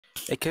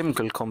A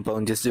chemical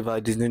compound is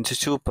divided into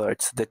two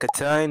parts, the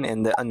cation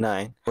and the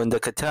anion. When the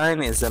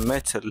cation is a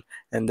metal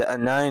and the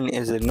anion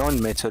is a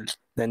non-metal,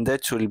 then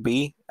that will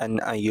be an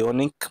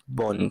ionic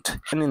bond.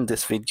 And in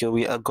this video,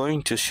 we are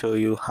going to show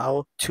you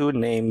how to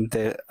name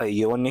the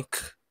ionic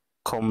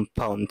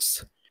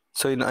compounds.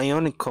 So in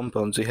ionic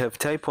compounds, we have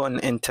type 1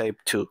 and type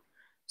 2.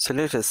 So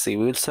let us see,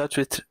 we'll start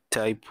with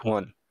type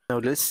 1. Now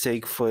let's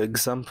take, for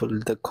example,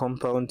 the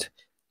compound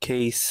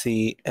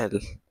KCl.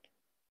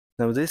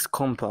 Now this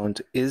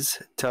compound is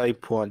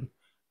type 1.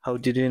 How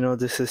did you know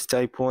this is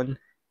type 1?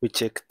 We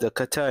checked the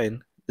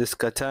cation. This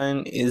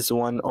cation is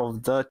one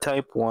of the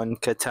type 1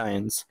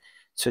 cations.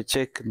 So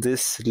check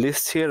this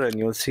list here and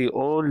you'll see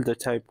all the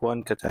type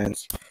 1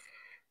 cations.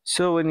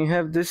 So when you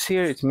have this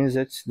here, it means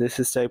that this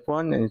is type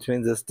 1 and it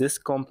means that this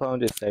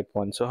compound is type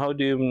 1. So how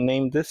do you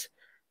name this?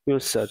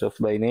 You'll start off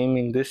by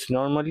naming this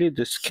normally.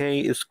 This K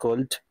is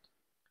called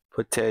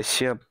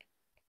potassium.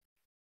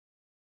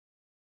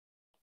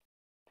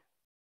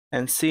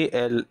 And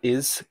Cl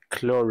is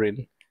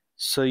chlorine.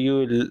 So you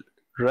will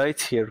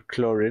write here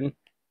chlorine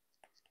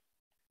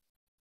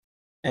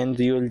and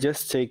you will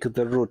just take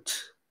the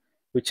root,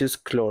 which is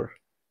chlor.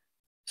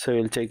 So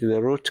you'll take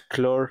the root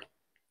chlor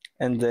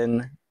and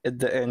then at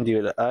the end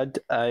you'll add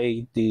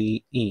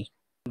IDE.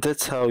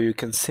 That's how you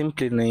can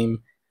simply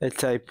name a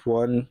type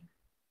 1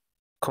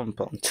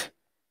 compound.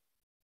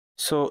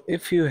 So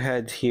if you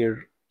had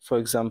here, for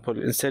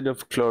example, instead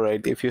of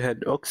chloride, if you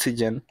had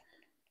oxygen,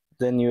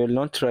 then you will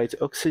not write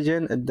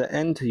oxygen, at the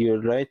end you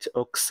will write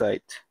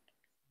oxide.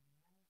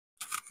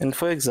 And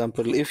for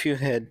example, if you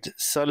had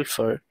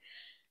sulfur,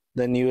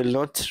 then you will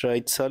not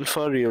write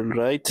sulfur, you will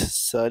write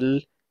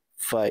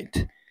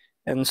sulfide,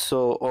 and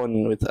so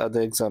on with other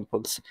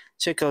examples.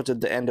 Check out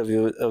at the end of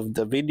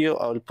the video,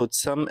 I'll put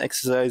some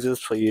exercises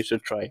for you to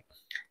try.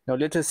 Now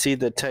let us see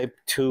the type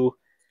 2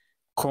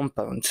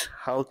 compounds.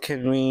 How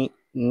can we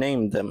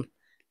name them?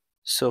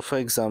 So for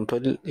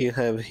example, you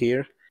have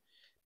here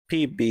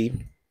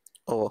PbO.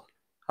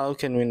 How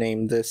can we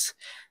name this?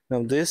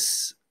 Now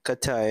this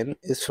cation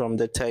is from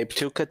the type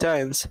 2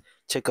 cations.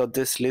 Check out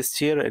this list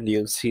here and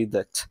you'll see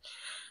that.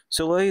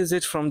 So why is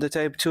it from the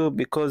type 2?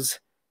 Because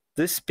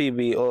this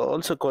Pb, or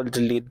also called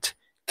lead,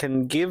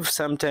 can give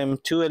sometimes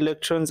 2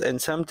 electrons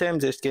and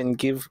sometimes it can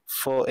give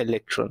 4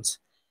 electrons.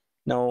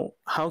 Now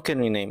how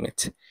can we name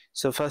it?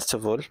 So first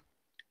of all,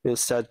 we'll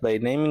start by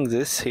naming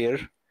this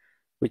here,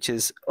 which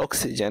is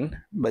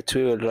oxygen, but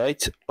we will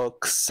write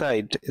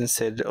oxide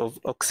instead of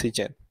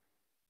oxygen.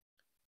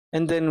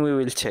 And then we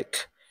will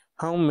check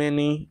how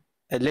many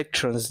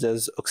electrons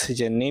does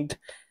oxygen need.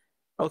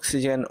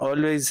 Oxygen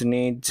always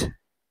needs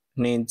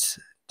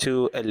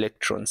 2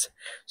 electrons.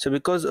 So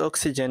because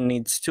oxygen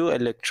needs 2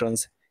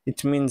 electrons,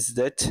 it means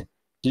that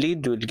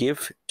lead will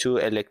give 2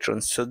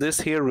 electrons. So this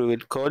here we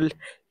will call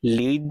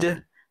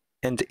lead,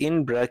 and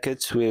in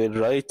brackets we will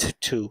write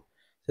 2.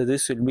 So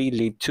this will be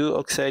lead 2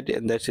 oxide,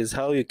 and that is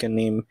how you can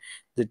name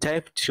the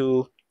type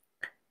 2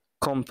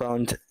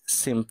 compound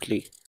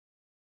simply.